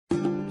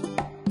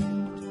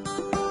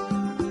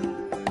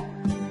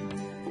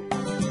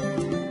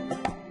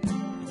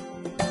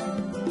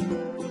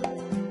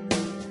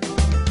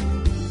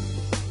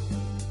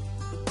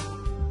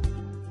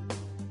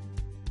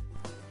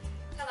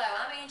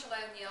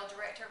Hill,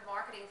 Director of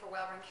Marketing for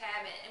Wellborn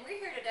Cabinet, and we're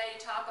here today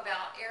to talk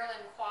about heirloom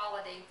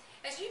quality.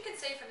 As you can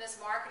see from this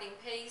marketing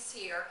piece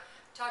here,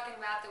 talking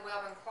about the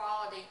Wellborn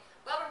quality,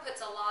 Wellborn puts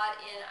a lot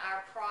in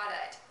our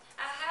product.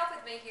 I have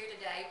with me here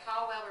today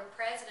Paul Wellborn,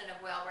 President of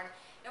Wellborn,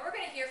 and we're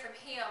going to hear from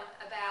him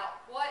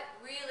about what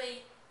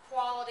really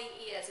quality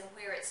is and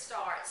where it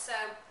starts. So,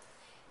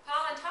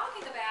 Paul, in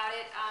talking about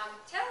it,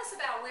 tell us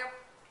about where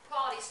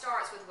quality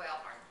starts with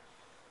Wellborn.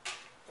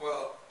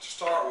 Well, to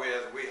start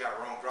with, we have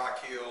our own dry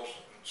kilns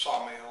and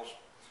sawmills.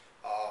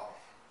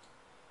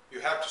 You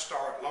have to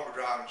start. Lumber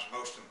drying is the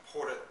most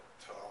important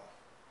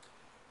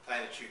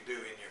thing that you do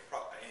in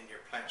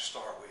your plant to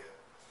start with.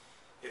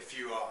 If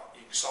you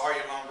can saw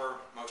your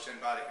lumber, most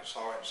anybody can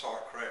saw it and saw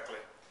it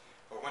correctly.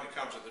 But when it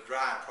comes to the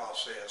drying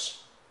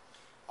process,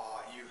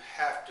 you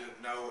have to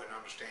know and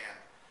understand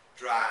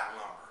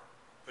drying lumber,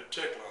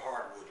 particularly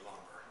hardwood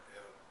lumber.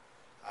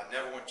 I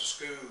never went to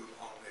school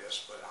on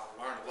this, but I've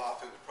learned a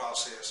lot through the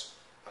process.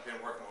 I've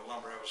been working with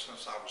lumber ever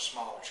since I was a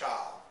small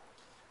child,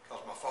 because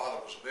my father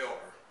was a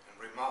builder and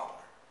remodeler.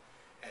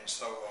 And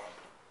so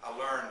I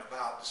learned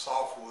about the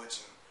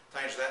softwoods and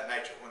things of that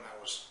nature when I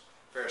was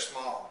very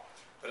small.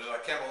 But as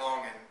I came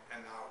along and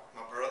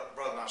my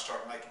brother and I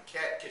started making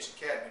kitchen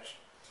cabinets,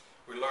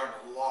 we learned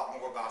a lot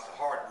more about the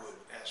hardwood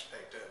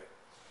aspect of it.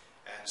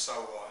 And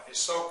so it's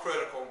so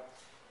critical.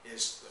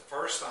 The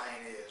first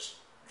thing is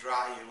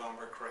dry your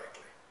lumber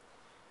correctly.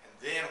 And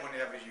then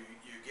whenever you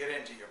get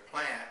into your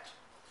plant,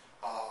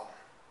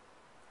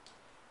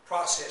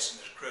 processing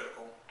is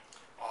critical.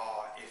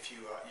 If you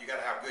got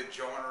to have good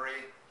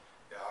joinery,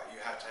 you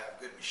have to have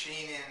good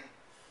machining,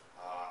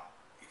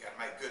 you got to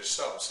make good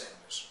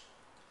sub-assemblies.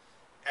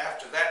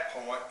 After that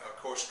point, of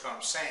course,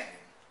 comes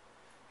sanding.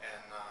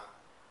 And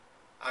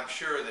I'm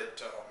sure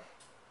that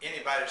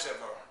anybody that's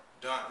ever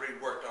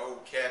reworked an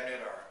old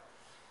cabinet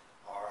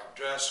or a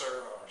dresser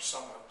or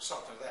something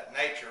of that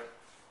nature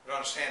would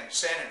understand that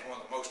sanding is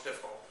one of the most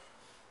difficult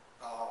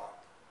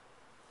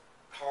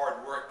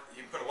hard work.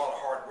 You can put a lot of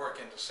hard work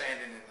into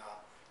sanding and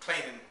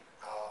cleaning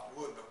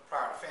wood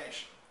prior to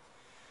finishing.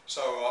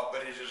 So,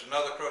 but it is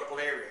another critical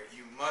area.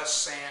 You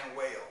must sand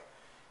well.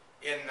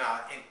 In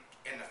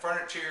the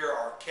furniture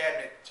or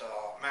cabinet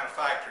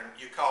manufacturing,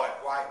 you call it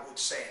whitewood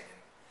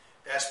sanding.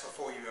 That's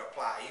before you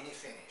apply any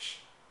finish.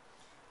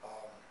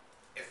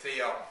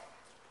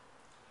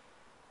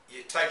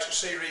 It takes a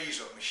series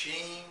of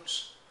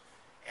machines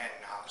and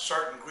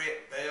certain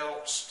grit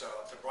belts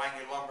to bring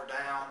your lumber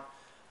down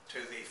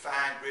to the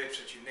fine grits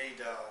that you need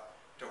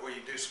to where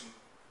you do some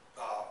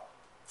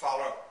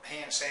follow-up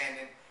hand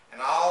sanding,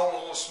 and all the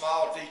little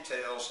small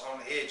details on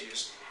the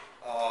edges,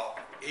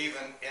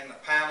 even in the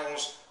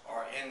panels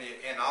or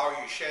in all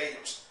your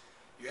shapes.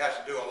 You have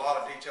to do a lot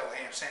of detailed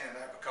hand sanding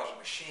there, because a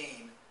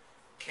machine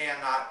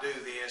cannot do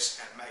this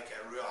and make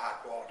a real high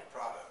quality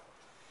product.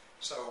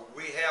 So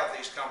we have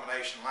these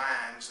combination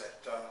lines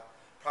that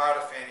prior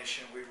to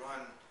finishing, we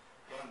run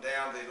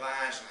down the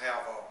lines and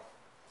have a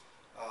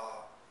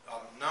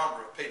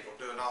number of people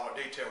doing all the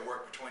detail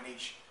work between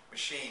each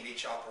machine,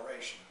 each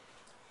operation.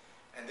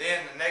 And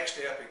then the next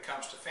step, it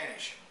comes to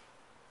finishing.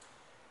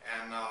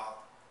 And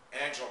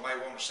Angela may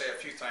want to say a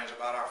few things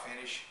about our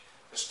finish,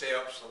 the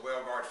steps, the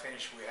well guard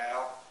finish we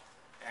have,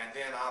 and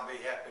then I'll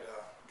be happy to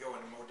go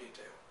into more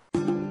detail.